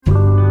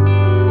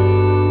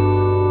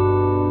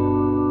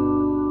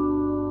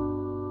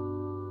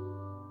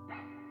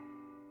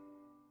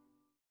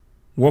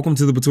Welcome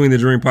to the Between the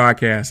Dream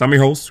podcast. I'm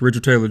your host,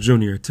 Richard Taylor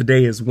Jr.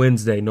 Today is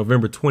Wednesday,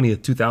 November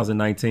 20th,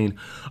 2019.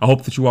 I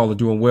hope that you all are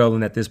doing well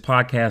and that this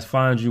podcast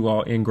finds you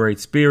all in great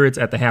spirits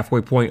at the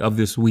halfway point of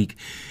this week.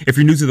 If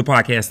you're new to the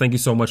podcast, thank you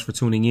so much for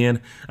tuning in.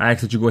 I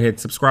ask that you go ahead and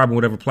subscribe on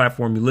whatever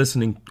platform you're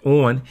listening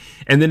on.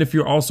 And then if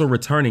you're also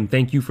returning,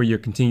 thank you for your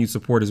continued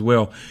support as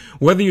well.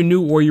 Whether you're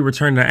new or you're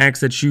returning, I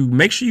ask that you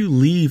make sure you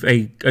leave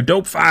a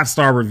dope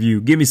 5-star review.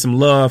 Give me some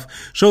love,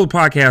 show the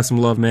podcast some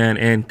love, man,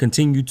 and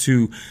continue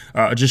to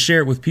just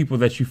share it with people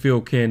that you feel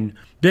can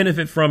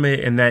benefit from it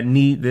and that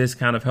need this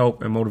kind of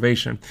help and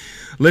motivation.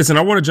 Listen,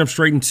 I want to jump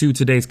straight into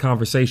today's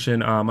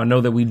conversation. I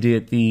know that we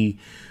did the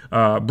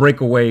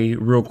breakaway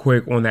real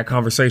quick on that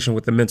conversation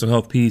with the mental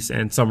health piece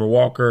and Summer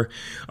Walker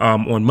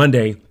on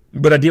Monday.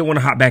 But I did want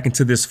to hop back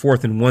into this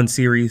 4th and 1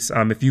 series.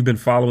 If you've been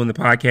following the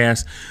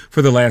podcast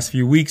for the last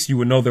few weeks, you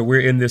would know that we're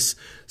in this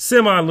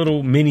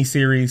little mini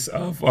series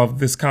of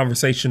this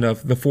conversation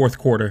of the fourth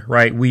quarter,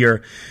 right? We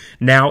are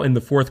now in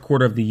the fourth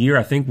quarter of the year.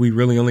 I think we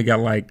really only got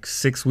like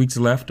 6 weeks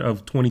left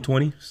of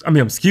 2020.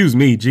 Excuse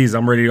me. Geez,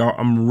 I'm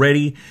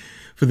ready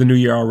for the new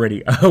year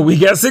already. We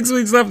got 6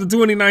 weeks left of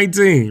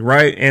 2019,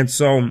 right? And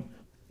so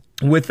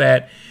with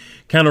that,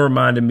 kind of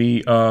reminded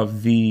me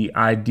of the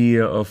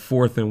idea of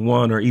 4th and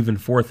 1 or even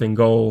 4th and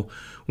goal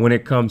when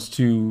it comes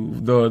to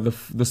the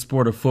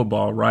sport of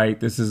football, right?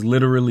 This is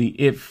literally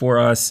it for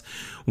us.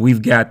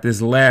 We've got this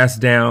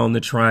last down to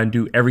try and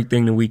do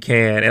everything that we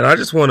can. And I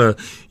just want to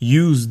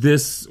use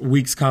this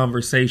week's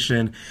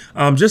conversation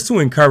just to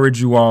encourage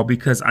you all,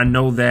 because I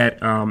know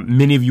that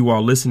many of you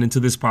all listening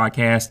to this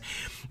podcast,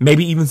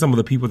 maybe even some of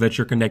the people that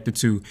you're connected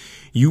to,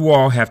 you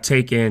all have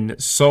taken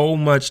so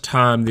much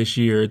time this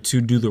year to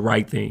do the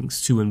right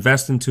things, to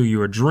invest into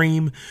your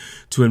dream,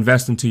 to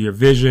invest into your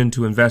vision,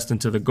 to invest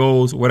into the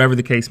goals, whatever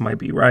the case might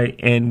be, right?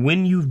 And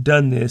when you've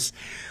done this,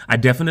 I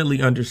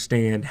definitely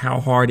understand how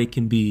hard it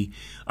can be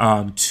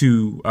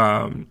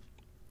to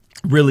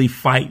really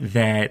fight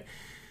that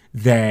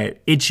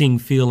itching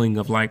feeling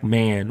of like,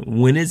 man,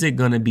 when is it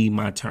going to be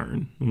my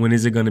turn? When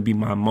is it going to be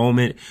my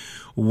moment?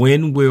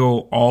 When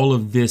will all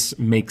of this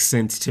make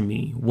sense to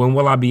me? When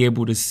will I be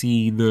able to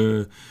see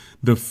the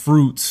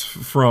fruits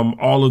from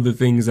all of the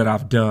things that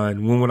I've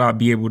done? When would I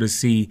be able to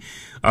see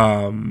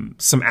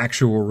some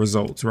actual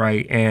results,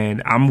 right?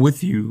 And I'm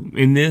with you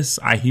in this.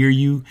 I hear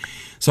you.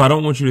 So I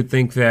don't want you to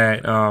think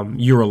that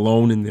you're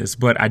alone in this,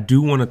 but I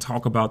do want to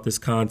talk about this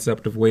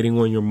concept of waiting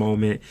on your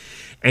moment.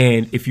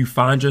 And if you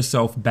find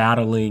yourself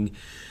battling,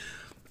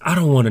 I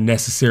don't want to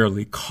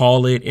necessarily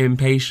call it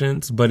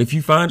impatience, but if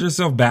you find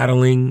yourself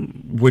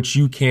battling what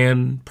you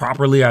can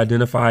properly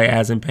identify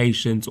as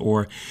impatience,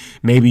 or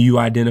maybe you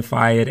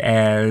identify it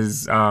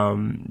as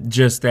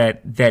just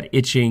that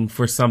itching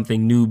for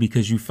something new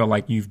because you feel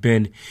like you've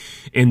been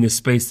in the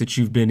space that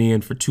you've been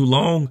in for too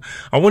long,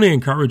 I want to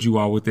encourage you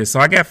all with this. So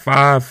I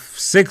got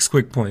 6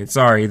 quick points,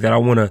 that I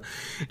want to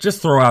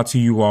just throw out to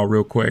you all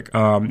real quick.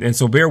 And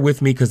so bear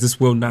with me because this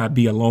will not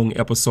be a long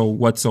episode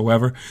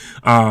whatsoever.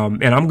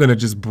 And I'm going to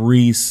just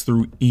breeze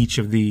through each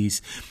of these.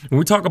 When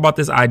we talk about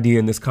this idea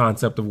and this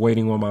concept of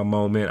waiting on my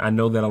moment, I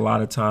know that a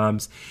lot of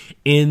times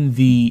in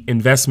the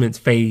investment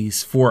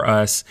phase for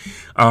us,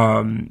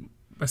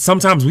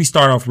 sometimes we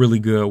start off really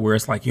good where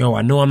it's like,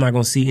 I know I'm not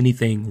going to see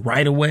anything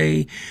right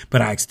away,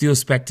 but I still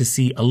expect to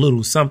see a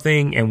little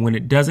something. And when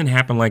it doesn't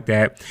happen like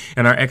that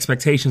and our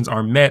expectations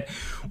are met,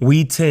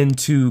 we tend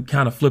to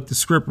kind of flip the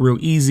script real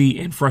easy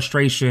and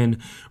frustration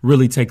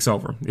really takes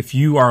over. If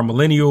you are a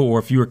millennial or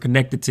if you are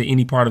connected to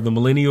any part of the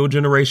millennial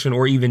generation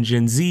or even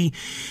Gen Z,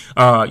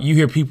 you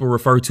hear people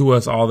refer to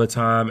us all the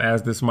time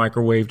as this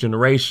microwave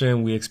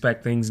generation. We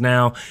expect things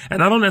now.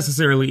 And I don't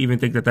necessarily even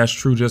think that that's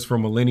true just for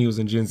millennials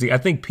and Gen Z. I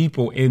think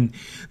people in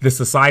the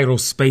societal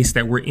space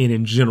that we're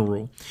in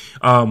general,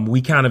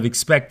 we kind of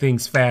expect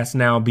things fast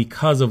now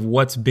because of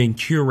what's been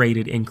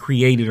curated and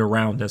created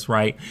around us,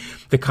 right?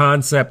 The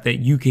concept that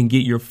you can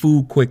get your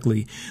food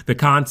quickly, the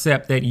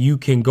concept that you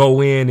can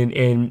go in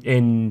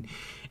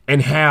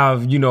and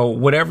have,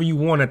 whatever you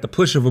want at the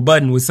push of a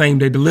button with same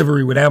day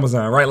delivery with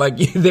Amazon, right? Like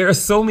there are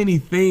so many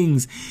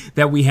things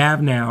that we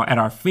have now at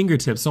our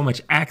fingertips, so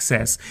much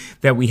access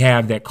that we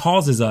have that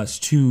causes us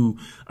to,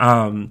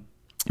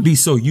 be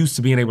so used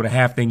to being able to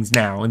have things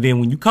now. And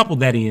then when you couple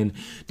that in,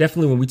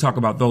 definitely when we talk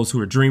about those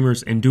who are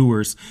dreamers and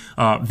doers,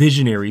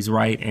 visionaries,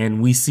 right?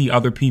 And we see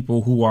other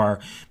people who are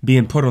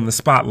being put on the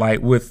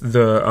spotlight with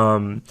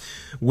the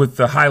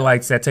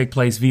highlights that take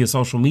place via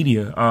social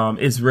media.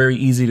 It's very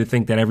easy to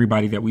think that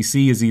everybody that we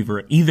see is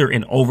either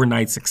an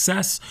overnight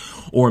success,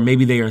 or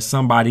maybe they are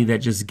somebody that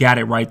just got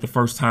it right the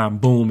first time,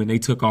 boom, and they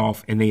took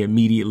off and they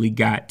immediately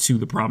got to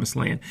the promised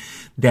land.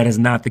 That is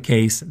not the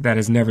case. That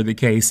is never the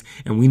case.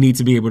 And we need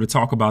to be able to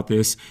talk about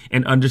this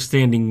and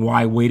understanding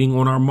why waiting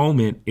on our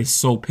moment is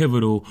so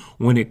pivotal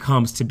when it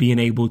comes to being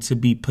able to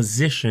be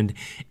positioned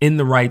in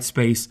the right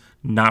space,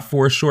 not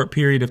for a short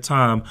period of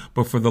time,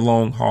 but for the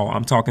long haul.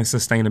 I'm talking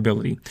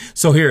sustainability.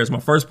 So here's my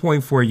first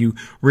point for you.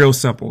 Real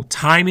simple.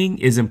 Timing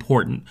is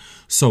important.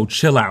 So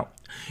chill out.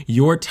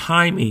 Your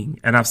timing,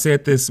 and I've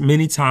said this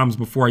many times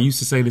before, I used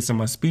to say this in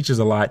my speeches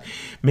a lot.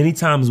 Many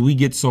times we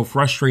get so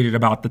frustrated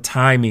about the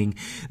timing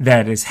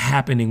that is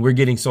happening. We're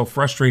getting so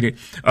frustrated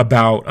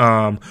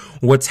about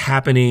what's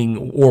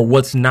happening or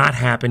what's not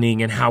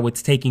happening and how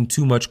it's taking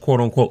too much quote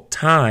unquote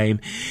time.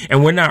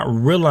 And we're not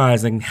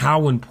realizing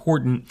how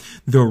important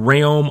the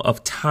realm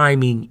of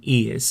timing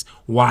is.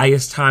 Why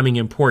is timing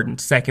important?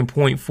 Second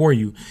point for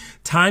you.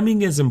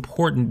 Timing is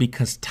important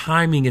because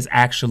timing is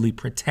actually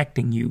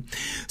protecting you.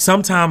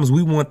 Sometimes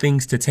we want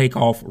things to take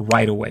off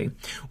right away.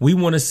 We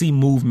want to see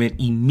movement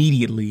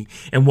immediately.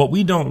 And what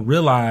we don't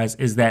realize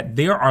is that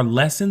there are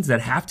lessons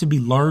that have to be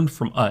learned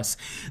from us.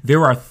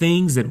 There are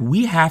things that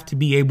we have to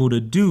be able to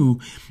do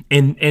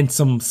and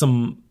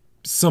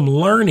some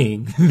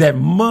learning that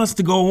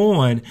must go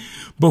on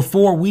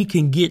before we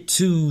can get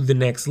to the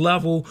next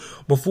level,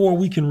 before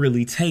we can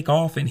really take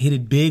off and hit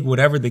it big,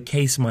 whatever the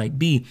case might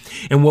be.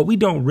 And what we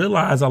don't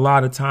realize a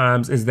lot of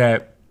times is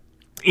that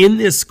in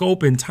this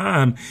scope and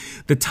time,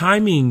 the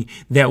timing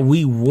that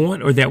we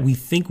want or that we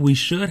think we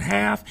should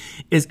have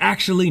is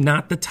actually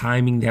not the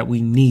timing that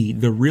we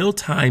need. The real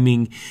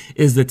timing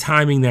is the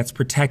timing that's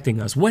protecting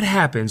us. What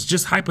happens,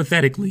 just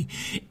hypothetically,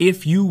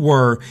 if you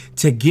were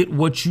to get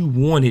what you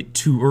wanted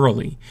too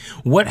early?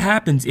 What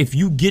happens if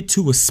you get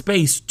to a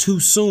space too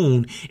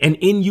soon, and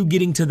in you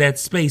getting to that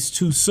space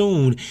too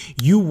soon,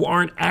 you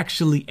aren't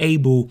actually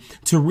able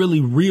to really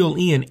reel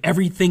in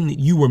everything that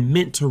you were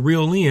meant to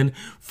reel in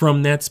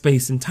from that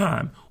space and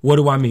time? What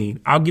do I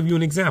mean? I'll give you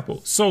an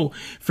example. So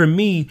for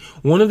me,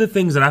 one of the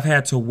things that I've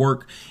had to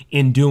work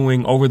in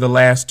doing over the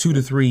last 2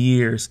 to 3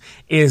 years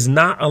is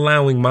not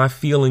allowing my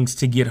feelings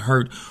to get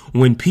hurt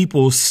when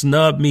people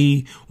snub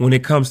me when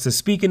it comes to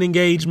speaking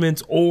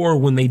engagements, or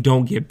when they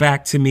don't get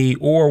back to me,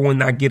 or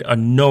when I get a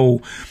no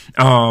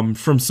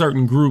from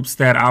certain groups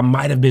that I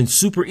might have been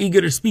super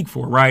eager to speak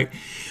for, right?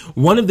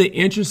 One of the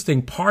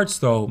interesting parts,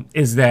 though,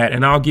 is that,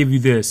 and I'll give you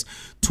this,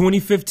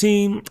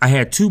 2015, I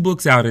had 2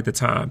 books out at the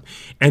time,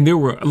 and there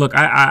were, look,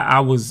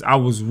 I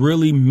was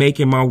really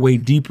making my way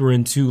deeper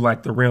into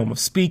like the realm of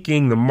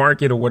speaking, the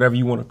market, or whatever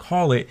you want to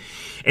call it.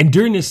 And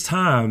during this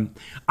time,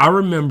 I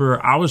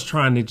remember I was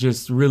trying to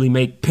just really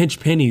make pinch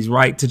pennies,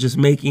 right? To just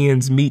make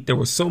ends meet. There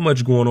was so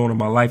much going on in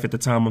my life at the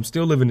time. I'm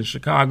still living in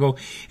Chicago.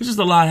 It's just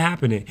a lot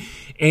happening.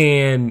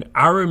 And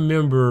I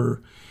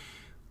remember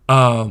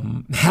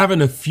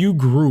having a few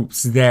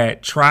groups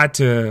that tried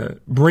to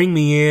bring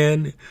me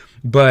in,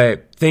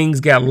 but things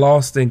got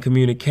lost in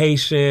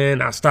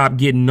communication. I stopped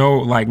getting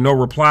no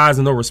replies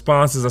and no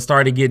responses. I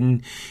started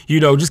getting,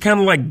 just kind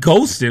of like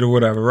ghosted or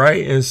whatever,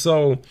 right? And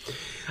so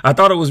I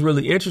thought it was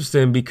really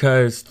interesting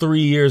because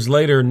 3 years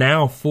later,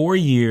 now 4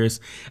 years,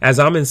 as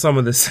I'm in some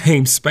of the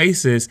same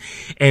spaces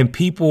and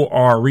people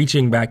are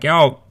reaching back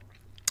out,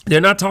 they're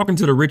not talking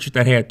to the Richard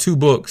that had 2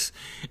 books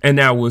and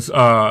that was,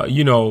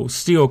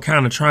 still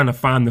kind of trying to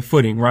find the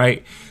footing,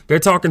 right? They're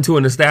talking to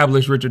an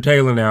established Richard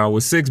Taylor now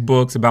with 6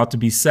 books, about to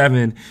be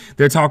 7.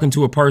 They're talking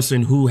to a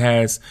person who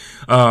has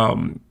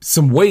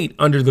some weight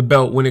under the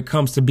belt when it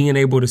comes to being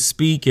able to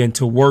speak and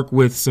to work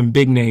with some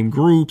big name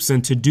groups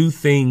and to do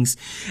things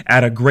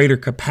at a greater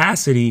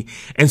capacity.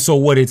 And so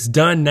what it's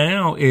done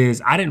now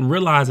is, I didn't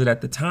realize it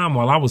at the time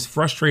while I was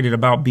frustrated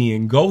about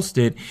being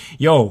ghosted.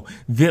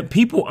 The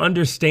people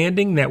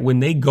understanding that when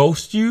they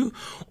ghost you,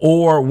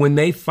 or when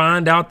they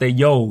find out that,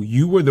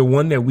 you were the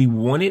one that we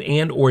wanted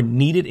and or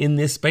needed in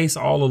this space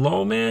all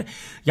along, man,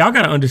 y'all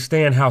got to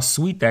understand how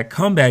sweet that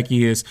comeback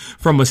is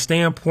from a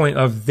standpoint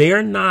of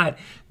they're not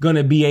going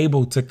to be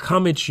able to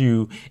come at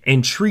you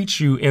and treat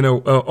you in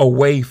a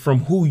way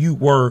from who you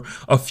were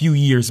a few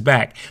years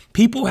back.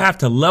 People have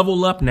to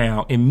level up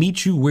now and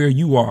meet you where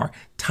you are.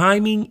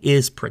 Timing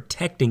is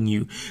protecting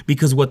you,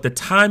 because what the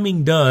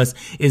timing does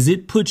is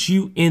it puts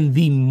you in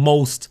the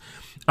most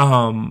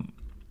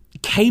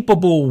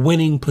capable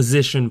winning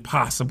position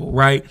possible,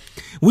 right?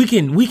 We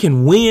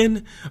can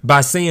win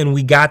by saying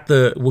we got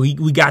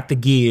the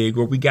gig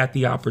or we got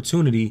the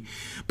opportunity,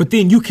 but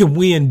then you can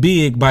win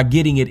big by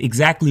getting it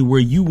exactly where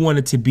you want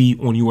it to be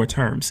on your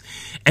terms.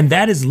 And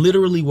that is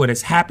literally what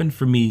has happened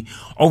for me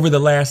over the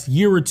last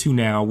year or two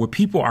now, where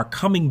people are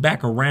coming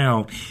back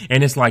around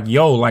and it's like,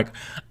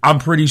 I'm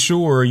pretty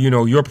sure,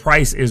 your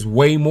price is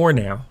way more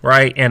now,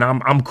 right? And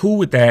I'm cool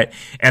with that.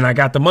 And I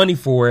got the money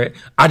for it.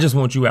 I just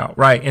want you out,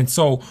 right? And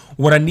so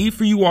what I need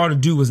for you all to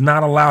do is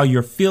not allow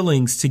your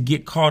feelings to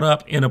get caught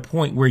up in a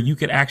point where you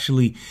could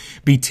actually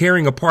be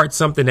tearing apart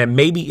something that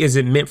maybe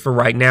isn't meant for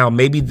right now.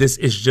 Maybe this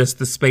is just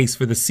the space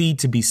for the seed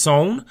to be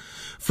sown,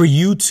 for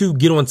you to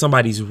get on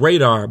somebody's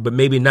radar, but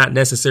maybe not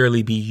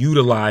necessarily be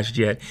utilized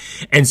yet.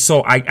 And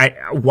so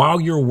while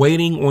you're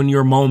waiting on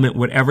your moment,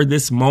 whatever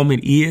this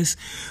moment is,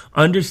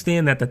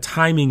 understand that the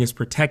timing is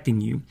protecting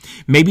you.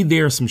 Maybe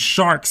there are some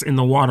sharks in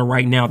the water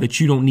right now that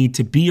you don't need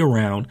to be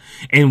around.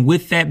 And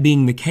with that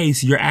being the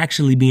case, you're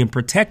actually being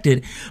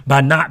protected by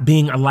not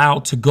being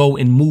allowed to go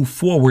and move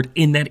forward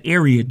in that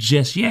area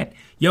just yet.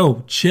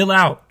 Chill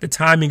out. The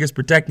timing is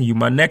protecting you.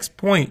 My next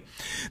point,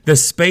 the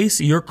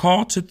space you're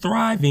called to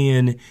thrive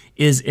in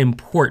is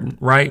important,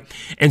 right?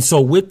 And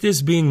so with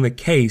this being the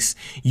case,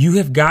 you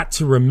have got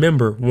to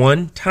remember,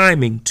 one,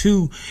 timing,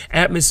 two,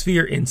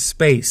 atmosphere and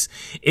space.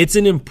 It's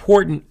an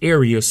important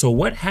area. So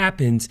what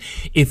happens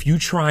if you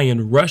try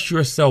and rush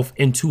yourself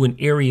into an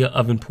area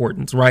of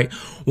importance, right?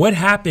 What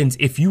happens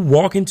if you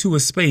walk into a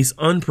space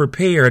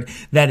unprepared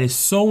that is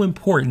so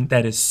important,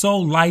 that is so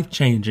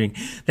life-changing,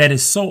 that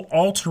is so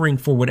altering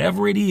for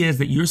whatever it is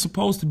that you're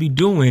supposed to be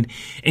doing,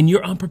 and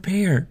you're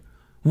unprepared?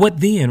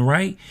 What then,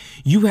 right?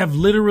 You have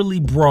literally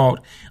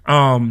brought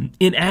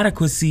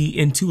inadequacy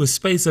into a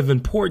space of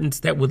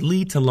importance that would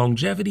lead to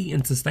longevity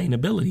and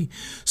sustainability.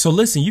 So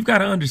listen, you've got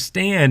to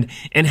understand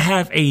and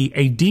have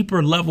a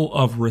deeper level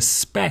of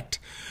respect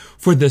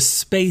for the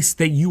space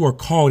that you are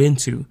called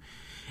into.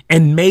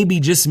 And maybe,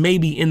 just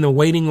maybe, in the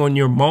waiting on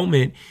your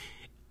moment,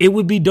 it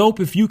would be dope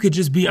if you could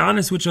just be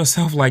honest with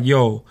yourself, like,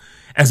 yo,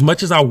 as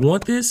much as I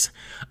want this,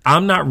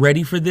 I'm not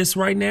ready for this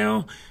right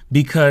now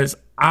because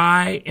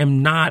I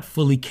am not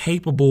fully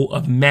capable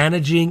of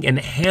managing and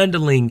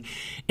handling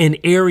an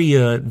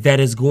area that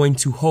is going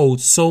to hold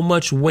so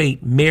much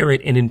weight,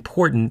 merit, and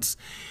importance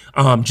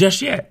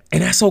just yet.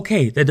 And that's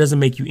okay. That doesn't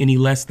make you any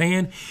less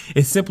than.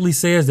 It simply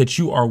says that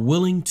you are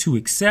willing to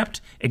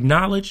accept,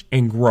 acknowledge,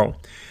 and grow.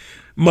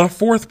 My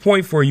fourth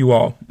point for you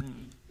all,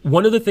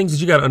 one of the things that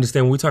you got to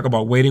understand when we talk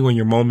about waiting on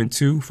your moment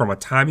too, from a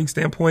timing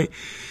standpoint,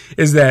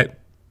 is that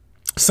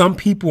some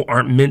people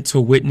aren't meant to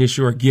witness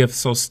your gift,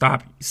 so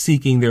stop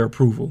seeking their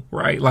approval,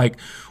 right? Like,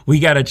 we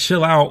got to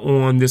chill out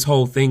on this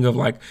whole thing of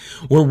like,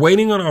 we're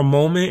waiting on our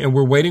moment, and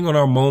we're waiting on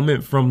our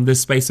moment from this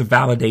space of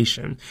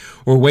validation.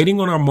 We're waiting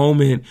on our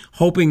moment,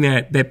 hoping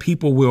that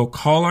people will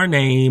call our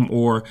name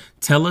or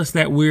tell us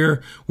that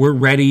we're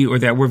ready or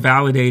that we're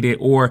validated,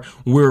 or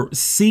we're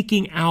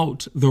seeking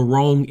out the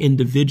wrong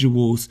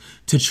individuals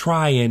to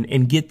try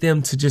and get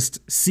them to just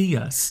see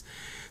us,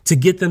 to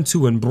get them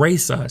to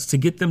embrace us, to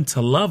get them to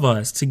love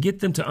us, to get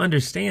them to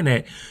understand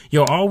that,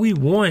 yo, all we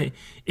want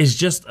is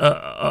just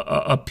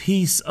a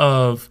piece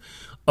of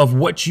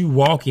what you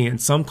walk in.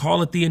 Some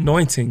call it the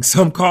anointing.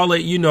 Some call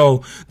it,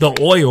 the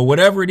oil,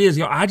 whatever it is.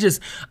 Yo, I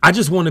just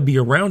want to be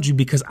around you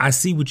because I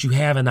see what you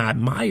have and I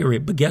admire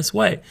it. But guess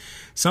what?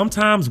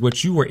 Sometimes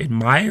what you are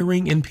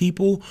admiring in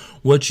people,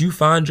 what you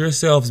find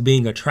yourselves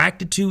being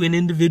attracted to in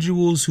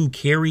individuals who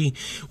carry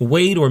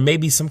weight or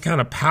maybe some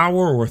kind of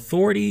power or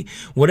authority,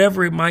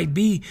 whatever it might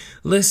be.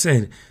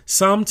 Listen,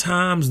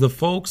 sometimes the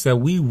folks that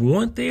we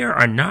want there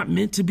are not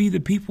meant to be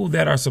the people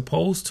that are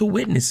supposed to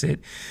witness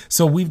it.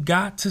 So we've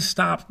got to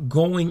stop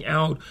going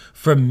out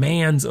for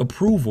man's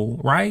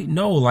approval, right?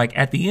 No, like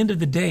at the end of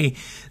the day,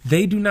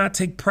 they do not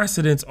take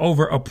precedence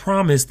over a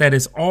promise that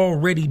has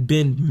already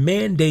been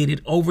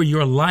mandated over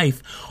your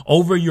life,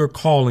 over your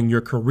calling,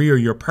 your career,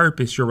 your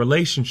purpose, your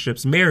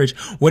relationships, marriage,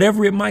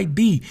 whatever it might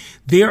be.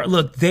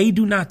 They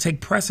do not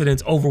take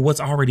precedence over what's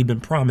already been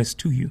promised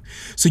to you.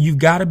 So you've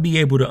got to be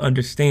able to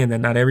understand that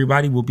not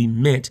everybody will be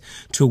meant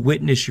to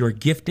witness your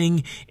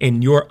gifting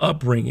and your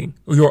upbringing,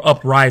 or your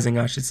uprising,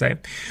 I should say.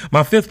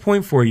 My fifth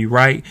point for you,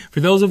 right? For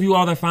those of you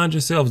all that find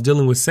yourselves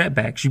dealing with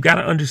setbacks, you got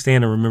to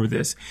understand and remember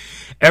this.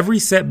 Every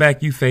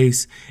setback you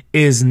face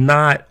is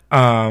not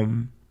a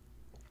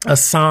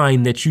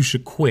sign that you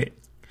should quit.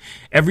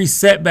 Every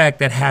setback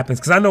that happens,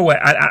 because I know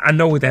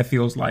what that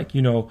feels like.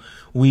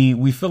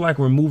 We feel like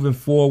we're moving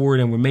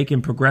forward and we're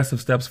making progressive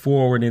steps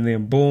forward, and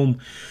then boom,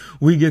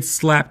 we get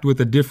slapped with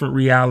a different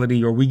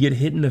reality, or we get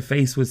hit in the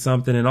face with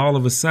something, and all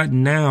of a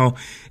sudden now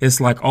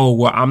it's like, oh,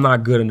 well, I'm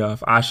not good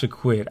enough. I should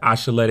quit. I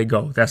should let it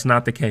go. That's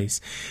not the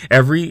case.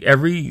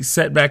 Every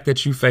setback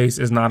that you face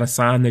is not a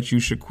sign that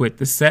you should quit.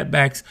 The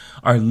setbacks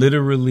are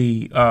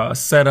literally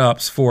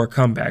setups for a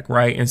comeback,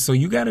 right? And so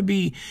you got to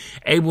be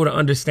able to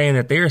understand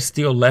that there are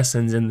still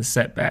lessons in the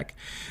setback.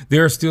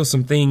 There are still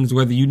some things,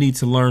 whether you need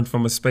to learn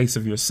from a space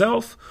of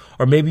yourself,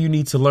 or maybe you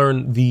need to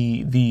learn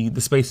the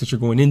space that you're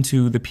going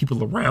into, the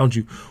people around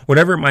you,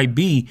 whatever it might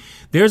be.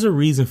 There's a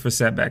reason for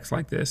setbacks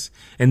like this.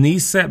 And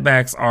these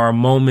setbacks are a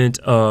moment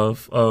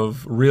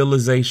of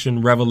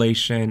realization,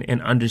 revelation,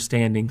 and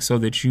understanding, so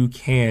that you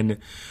can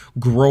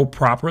grow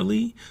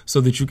properly,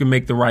 so that you can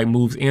make the right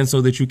moves, and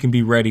so that you can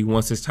be ready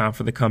once it's time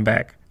for the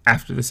comeback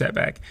after the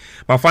setback.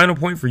 My final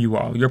point for you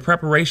all, your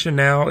preparation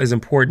now is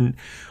important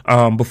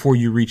before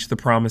you reach the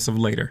promise of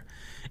later.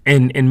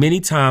 And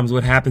many times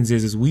what happens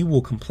is we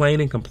will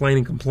complain and complain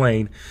and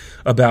complain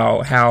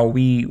about how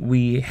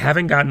we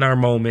haven't gotten our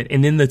moment.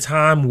 And in the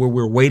time where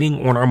we're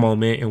waiting on our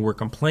moment and we're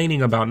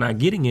complaining about not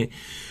getting it,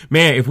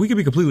 man, if we could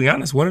be completely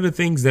honest, one of the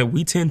things that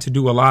we tend to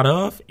do a lot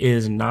of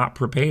is not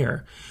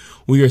prepare.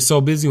 We are so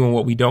busy on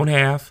what we don't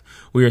have.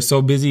 We are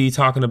so busy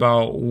talking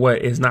about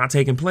what is not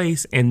taking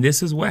place. And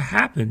this is what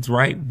happens,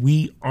 right?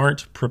 We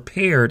aren't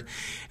prepared.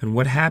 And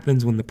what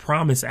happens when the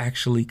promise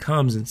actually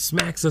comes and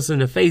smacks us in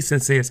the face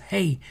and says,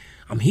 hey,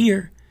 I'm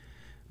here.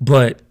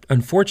 But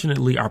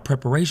unfortunately, our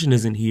preparation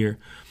isn't here.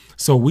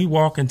 So we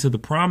walk into the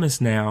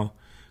promise now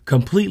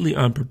completely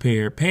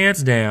unprepared,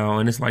 pants down.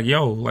 And it's like,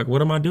 yo, like,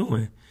 what am I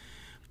doing?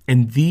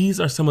 And these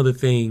are some of the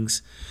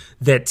things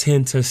that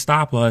tend to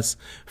stop us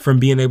from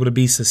being able to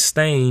be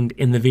sustained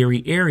in the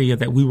very area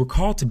that we were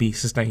called to be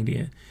sustained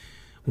in.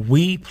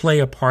 We play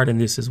a part in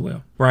this as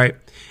well, right?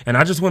 And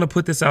I just want to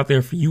put this out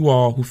there for you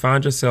all who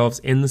find yourselves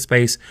in the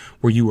space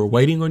where you are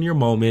waiting on your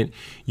moment,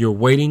 you're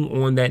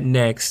waiting on that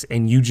next,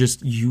 and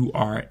you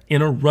are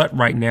in a rut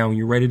right now and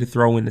you're ready to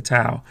throw in the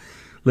towel.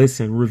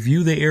 Listen,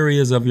 review the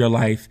areas of your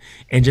life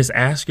and just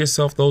ask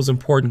yourself those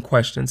important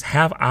questions.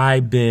 Have I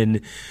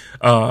been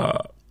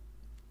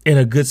in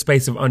a good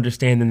space of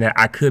understanding that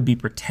I could be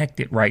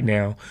protected right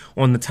now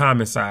on the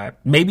timing side?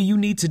 Maybe you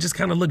need to just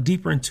kind of look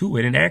deeper into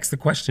it and ask the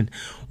question,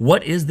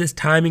 what is this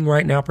timing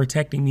right now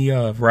protecting me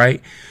of,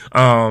 right?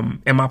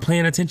 Am I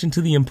paying attention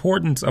to the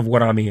importance of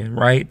what I'm in,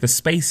 right? The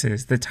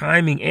spaces, the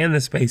timing and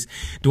the space.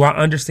 Do I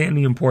understand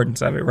the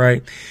importance of it,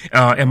 right?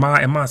 Am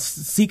I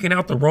seeking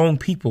out the wrong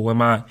people?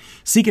 Am I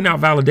seeking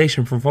out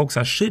validation from folks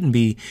I shouldn't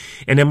be?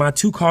 And am I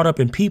too caught up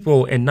in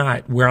people and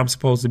not where I'm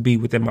supposed to be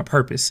within my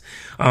purpose?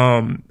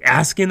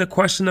 Asking a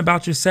question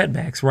about your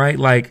setbacks, right?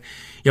 Like,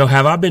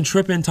 have I been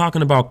tripping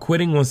talking about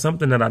quitting on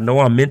something that I know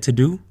I'm meant to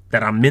do,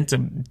 that I'm meant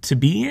to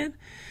be in?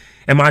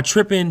 Am I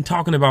tripping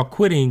talking about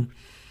quitting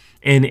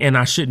and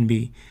I shouldn't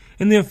be?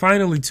 And then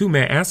finally, too,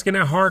 man, asking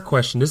that hard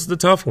question. This is the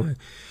tough one.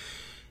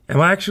 Am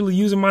I actually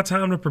using my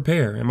time to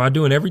prepare? Am I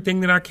doing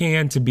everything that I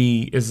can to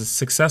be as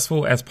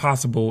successful as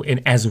possible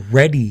and as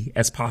ready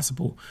as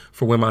possible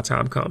for when my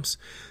time comes?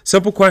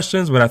 Simple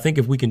questions, but I think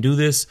if we can do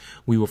this,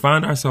 we will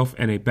find ourselves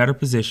in a better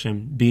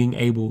position being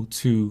able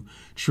to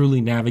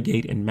truly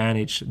navigate and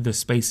manage the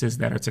spaces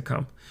that are to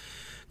come.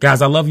 Guys,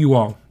 I love you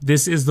all.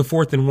 This is the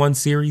 4th and 1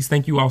 series.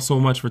 Thank you all so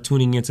much for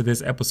tuning into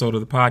this episode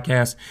of the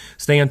podcast.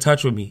 Stay in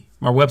touch with me.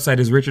 My website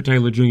is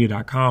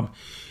richardtaylorjr.com.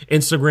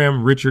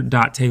 Instagram,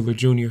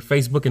 richard.taylorjr.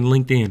 Facebook and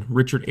LinkedIn,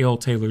 Richard L.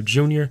 Taylor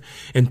Jr.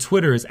 And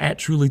Twitter is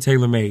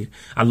 @trulytailormade.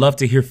 I love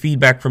to hear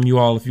feedback from you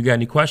all. If you got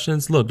any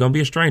questions, look, don't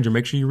be a stranger.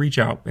 Make sure you reach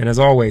out. And as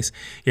always,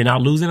 you're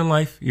not losing in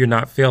life. You're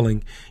not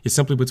failing. You're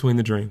simply between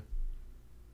the dream